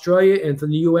from Australia and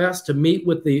from the U.S. to meet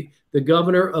with the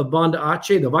governor of Banda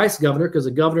Aceh, the vice governor, because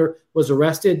the governor was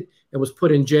arrested and was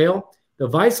put in jail, the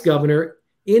vice governor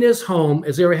in his home,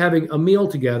 as they were having a meal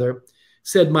together,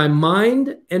 said, my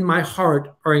mind and my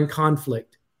heart are in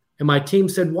conflict. And my team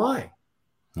said, why?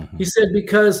 Mm-hmm. He said,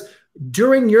 because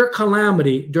during your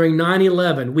calamity, during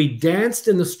 9/11, we danced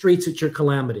in the streets at your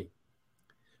calamity.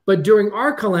 But during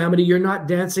our calamity, you're not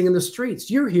dancing in the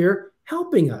streets. You're here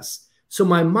helping us. So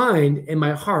my mind and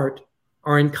my heart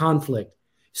are in conflict.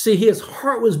 See, his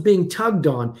heart was being tugged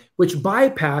on, which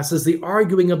bypasses the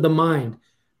arguing of the mind.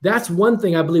 That's one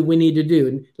thing I believe we need to do.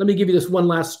 And let me give you this one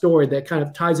last story that kind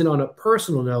of ties in on a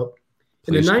personal note.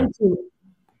 In the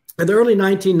early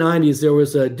 1990s, there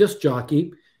was a disc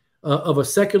jockey of a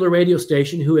secular radio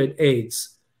station who had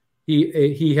AIDS.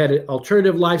 He had an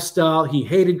alternative lifestyle. He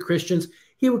hated Christians.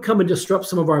 He would come and disrupt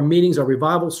some of our meetings, our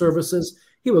revival services.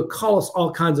 He would call us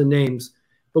all kinds of names,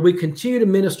 but we continued to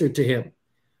minister to him.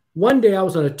 One day I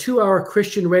was on a 2-hour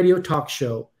Christian radio talk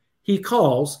show. He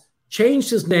calls, changed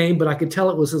his name, but I could tell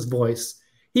it was his voice.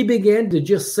 He began to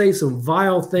just say some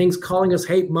vile things, calling us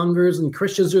hate mongers and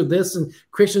Christians are this and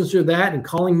Christians are that and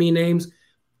calling me names.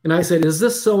 And I said, is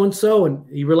this so-and-so? And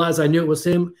he realized I knew it was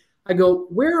him. I go,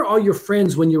 where are all your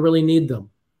friends when you really need them?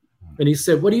 And he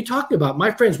said, what are you talking about?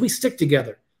 My friends, we stick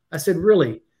together. I said,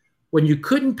 really? When you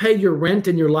couldn't pay your rent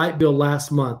and your light bill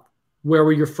last month, where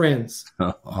were your friends?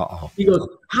 He goes,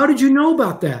 how did you know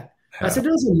about that? I said, it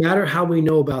doesn't matter how we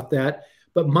know about that.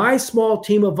 But my small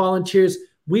team of volunteers,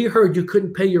 we heard you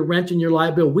couldn't pay your rent and your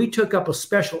light bill. We took up a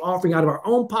special offering out of our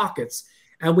own pockets,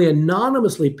 and we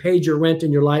anonymously paid your rent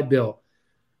and your light bill.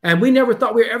 And we never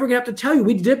thought we were ever going to have to tell you.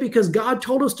 We did it because God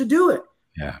told us to do it.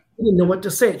 Yeah. We didn't know what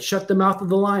to say. It shut the mouth of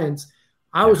the lions.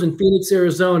 I was in Phoenix,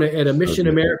 Arizona at a Mission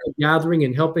America gathering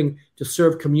and helping to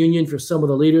serve communion for some of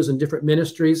the leaders in different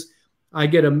ministries. I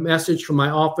get a message from my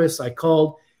office. I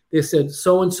called. They said,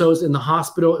 so-and-so's in the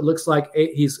hospital. It looks like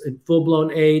he's in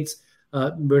full-blown AIDS.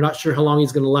 We're not sure how long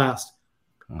he's going to last.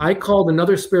 I called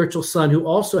another spiritual son who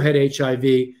also had HIV,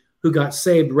 who got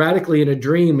saved radically in a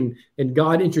dream, and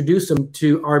God introduced him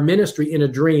to our ministry in a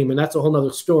dream. And that's a whole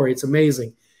nother story. It's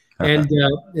amazing.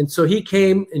 And so he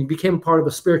came and became part of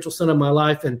a spiritual son of my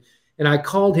life. And I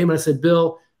called him and I said,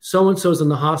 Bill, so-and-so's in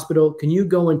the hospital. Can you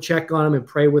go and check on him and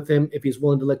pray with him if he's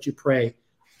willing to let you pray?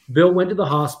 Bill went to the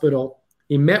hospital.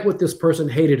 He met with this person,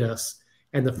 hated us.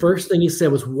 And the first thing he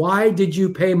said was, why did you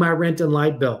pay my rent and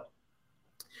light bill?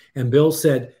 And Bill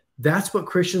said, that's what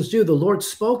Christians do. The Lord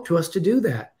spoke to us to do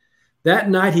that. That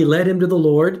night, he led him to the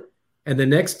Lord, and the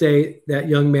next day, that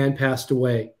young man passed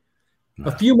away.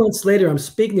 A few months later, I'm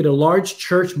speaking at a large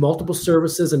church, multiple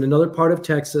services in another part of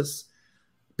Texas.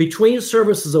 Between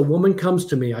services, a woman comes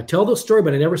to me. I tell the story,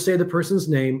 but I never say the person's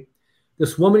name.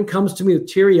 This woman comes to me with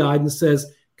teary-eyed and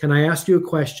says, can I ask you a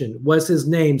question? Was his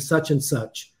name such and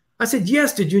such? I said,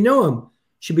 yes. Did you know him?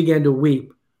 She began to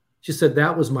weep. She said,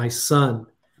 that was my son.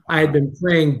 I had been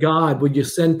praying, God, would you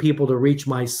send people to reach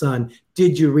my son?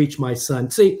 Did you reach my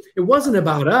son? See, it wasn't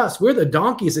about us. We're the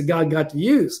donkeys that God got to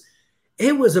use.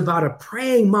 It was about a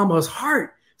praying mama's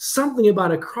heart, something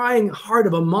about a crying heart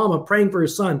of a mama praying for her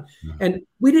son. And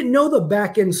we didn't know the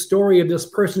back end story of this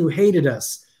person who hated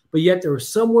us, but yet there was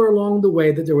somewhere along the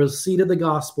way that there was a seed of the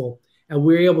gospel, and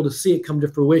we were able to see it come to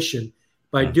fruition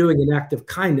by doing an act of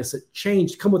kindness that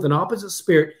changed, come with an opposite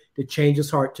spirit to change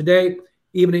his heart. Today,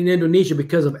 even in Indonesia,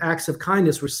 because of acts of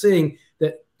kindness, we're seeing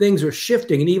that things are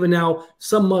shifting. And even now,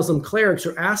 some Muslim clerics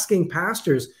are asking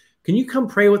pastors, can you come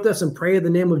pray with us and pray in the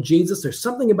name of Jesus? There's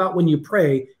something about when you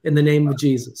pray in the name of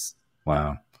Jesus.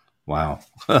 Wow.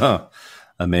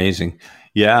 Amazing.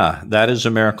 Yeah, that is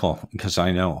a miracle, because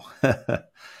I know.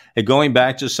 And going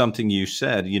back to something you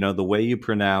said, the way you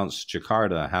pronounce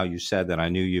Jakarta, how you said that, I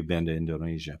knew you've been to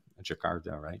Indonesia.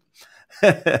 Jakarta, right?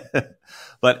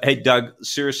 But hey, Doug,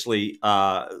 seriously,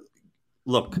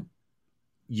 look,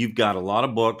 you've got a lot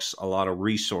of books, a lot of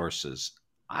resources.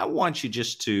 I want you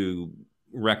just to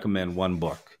recommend one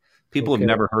book. People have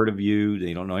never heard of you.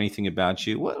 They don't know anything about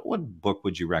you. What book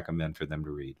would you recommend for them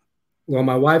to read? Well,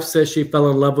 my wife says she fell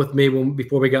in love with me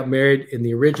before we got married in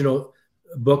the original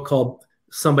book called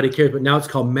Somebody Cares, but now it's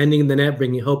called Mending the Net,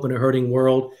 Bringing Hope in a Hurting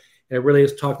World. And it really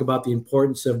is talking about the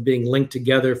importance of being linked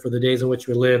together for the days in which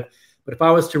we live. But if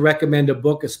I was to recommend a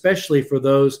book, especially for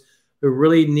those who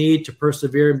really need to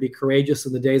persevere and be courageous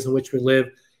in the days in which we live,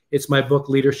 it's my book,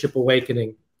 Leadership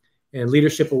Awakening. And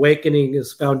Leadership Awakening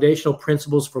is foundational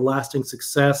principles for lasting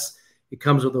success. It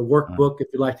comes with a workbook if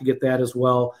you'd like to get that as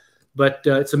well. But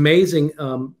it's amazing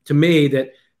to me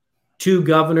that two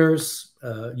governors,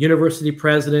 university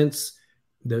presidents,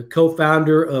 the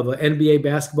co-founder of an NBA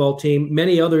basketball team,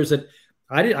 many others that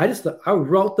I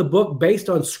wrote the book based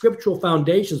on scriptural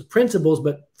foundations, principles,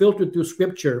 but filtered through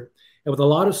scripture and with a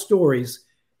lot of stories.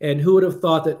 And who would have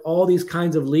thought that all these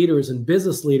kinds of leaders and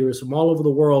business leaders from all over the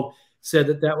world said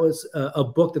that was a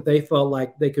book that they felt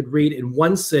like they could read in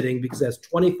one sitting, because it has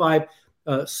 25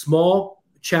 small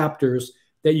chapters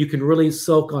that you can really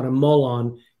soak on and mull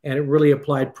on, and it really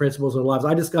applied principles in their lives.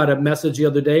 I just got a message the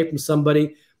other day from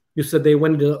somebody who said they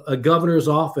went into a governor's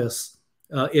office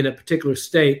in a particular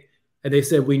state, and they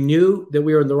said, we knew that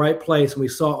we were in the right place, and we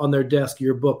saw on their desk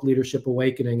your book, Leadership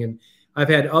Awakening. And I've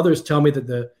had others tell me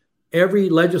that every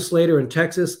legislator in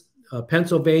Texas,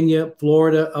 Pennsylvania,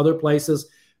 Florida, other places,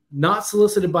 not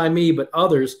solicited by me, but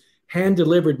others,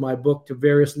 hand-delivered my book to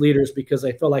various leaders because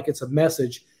I feel like it's a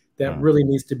message that really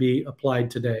needs to be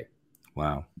applied today.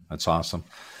 Wow, that's awesome.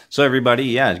 So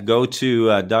everybody, go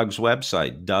to Doug's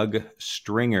website,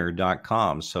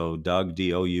 dougstringer.com. So Doug,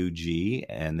 D-O-U-G,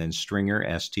 and then Stringer,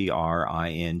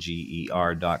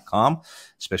 S-T-R-I-N-G-E-R.com,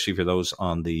 especially for those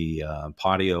on the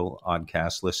Podio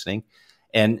podcast listening.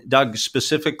 And Doug,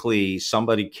 specifically,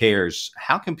 Somebody Cares.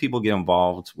 How can people get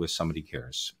involved with Somebody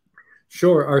Cares?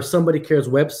 Sure. Our Somebody Cares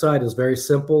website is very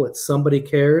simple. It's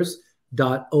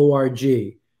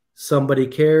somebodycares.org.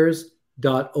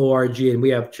 Somebodycares.org. And we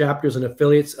have chapters and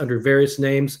affiliates under various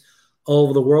names all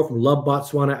over the world, from Love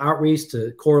Botswana Outreach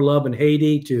to Core Love in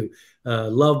Haiti to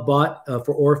Love Bot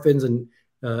for orphans and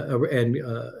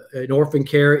orphan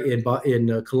care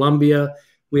in Colombia.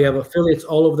 We have affiliates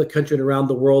all over the country and around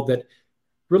the world that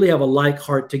really have a like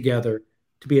heart together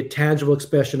to be a tangible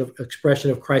expression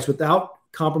of Christ without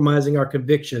compromising our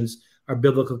convictions, our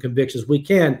biblical convictions. We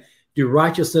can do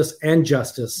righteousness and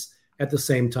justice at the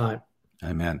same time.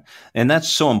 Amen. And that's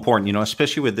so important,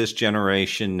 especially with this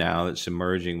generation now that's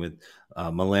emerging with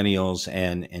millennials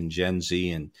and Gen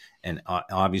Z and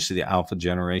obviously the alpha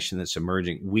generation that's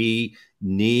emerging. We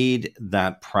need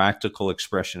that practical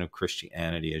expression of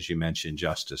Christianity, as you mentioned,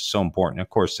 justice. So important. Of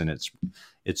course, and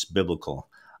it's biblical.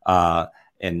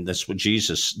 And that's what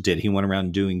Jesus did. He went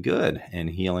around doing good and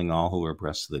healing all who were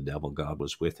oppressed of the devil. God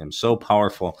was with him. So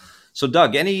powerful. So,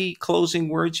 Doug, any closing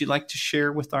words you'd like to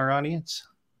share with our audience?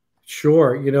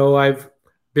 Sure. I've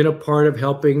been a part of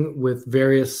helping with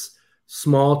various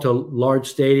small to large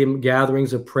stadium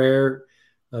gatherings of prayer,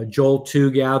 Joel 2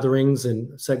 gatherings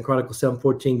and 2 Chronicles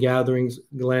 7:14 gatherings,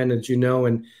 Glenn, as you know,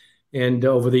 and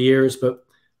over the years. But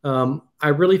I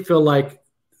really feel like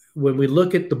when we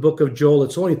look at the book of Joel,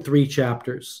 it's only 3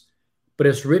 chapters, but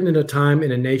it's written in a time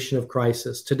in a nation of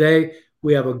crisis. Today,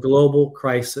 we have a global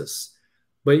crisis.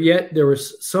 But yet there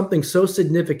was something so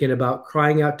significant about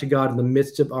crying out to God in the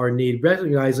midst of our need,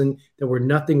 recognizing that we're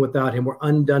nothing without him, we're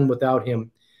undone without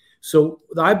him. So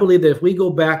I believe that if we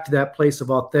go back to that place of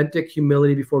authentic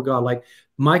humility before God, like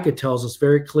Micah tells us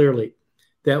very clearly,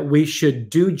 that we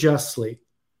should do justly,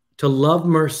 to love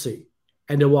mercy,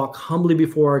 and to walk humbly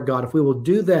before our God. If we will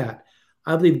do that,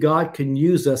 I believe God can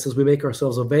use us as we make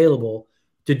ourselves available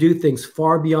to do things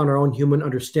far beyond our own human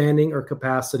understanding or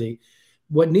capacity.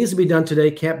 What needs to be done today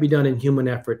can't be done in human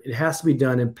effort. It has to be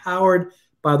done empowered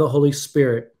by the Holy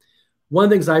Spirit. One of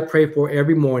the things I pray for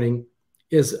every morning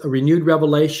is a renewed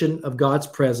revelation of God's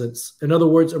presence. In other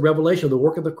words, a revelation of the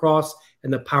work of the cross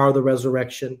and the power of the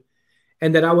resurrection.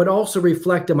 And that I would also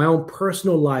reflect in my own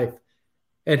personal life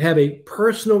and have a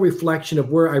personal reflection of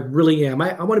where I really am.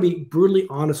 I want to be brutally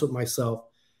honest with myself.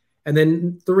 And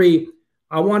then 3,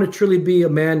 I want to truly be a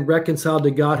man reconciled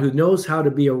to God who knows how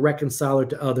to be a reconciler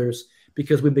to others,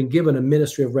 because we've been given a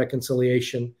ministry of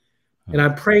reconciliation. And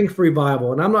I'm praying for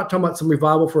revival. And I'm not talking about some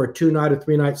revival for a 2-night or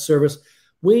 3-night service.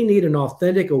 We need an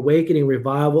authentic awakening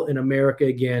revival in America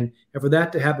again. And for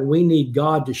that to happen, we need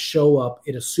God to show up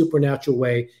in a supernatural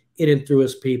way in and through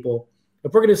his people.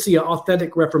 If we're going to see an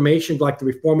authentic reformation like the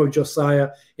reform of Josiah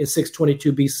in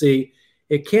 622 BC,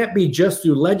 it can't be just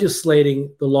through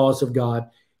legislating the laws of God.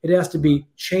 It has to be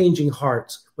changing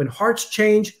hearts. When hearts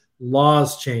change,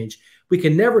 laws change. We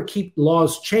can never keep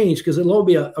laws changed because it'll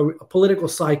be a political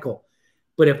cycle.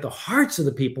 But if the hearts of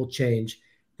the people change,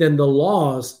 then the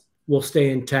laws will stay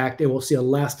intact and we'll see a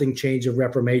lasting change of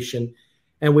reformation.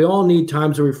 And we all need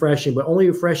times of refreshing, but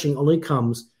refreshing only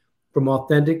comes from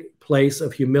authentic place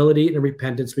of humility and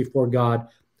repentance before God.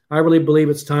 I really believe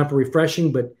it's time for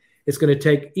refreshing, but it's going to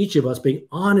take each of us being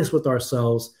honest with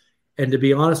ourselves and to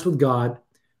be honest with God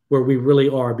where we really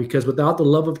are, because without the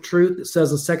love of truth, it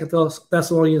says in 2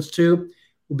 Thessalonians 2,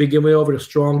 we'll be given over to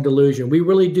strong delusion. We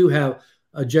really do have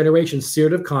a generation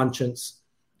seared of conscience,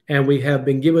 and we have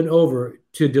been given over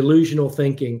to delusional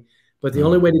thinking. But the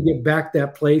only way to get back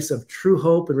that place of true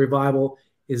hope and revival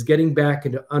is getting back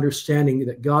into understanding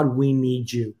that, God, we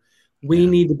need you.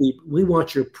 We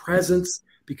want your presence,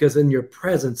 because in your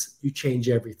presence, you change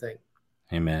everything.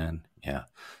 Amen. Yeah.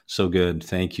 So good.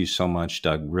 Thank you so much,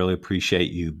 Doug. Really appreciate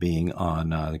you being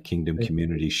on the Kingdom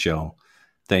Community Show.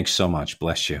 Thanks so much.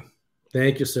 Bless you.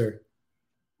 Thank you, sir.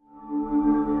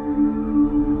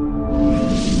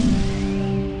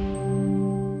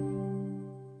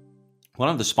 One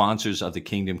of the sponsors of the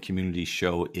Kingdom Community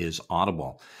Show is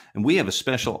Audible. And we have a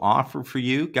special offer for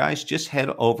you guys. Just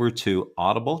head over to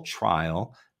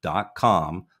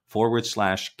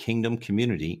audibletrial.com/Kingdom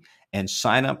Community and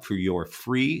sign up for your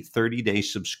free 30-day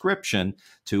subscription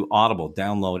to Audible.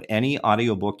 Download any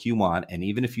audiobook you want, and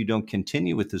even if you don't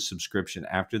continue with the subscription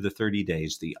after the 30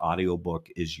 days, the audiobook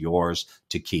is yours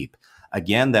to keep.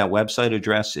 Again, that website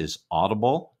address is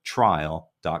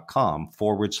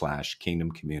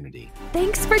audibletrial.com/Kingdom Community.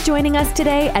 Thanks for joining us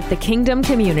today at the Kingdom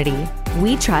Community.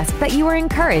 We trust that you are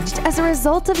encouraged as a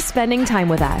result of spending time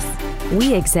with us.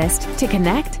 We exist to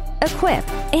connect, equip,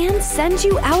 and send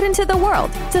you out into the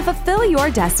world to fulfill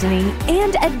your destiny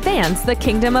and advance the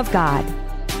kingdom of God.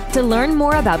 To learn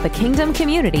more about the Kingdom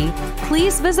Community,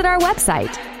 please visit our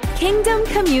website,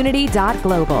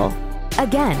 kingdomcommunity.global.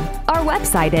 Again, our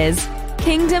website is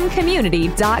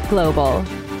kingdomcommunity.global.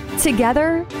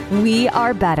 Together, we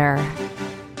are better.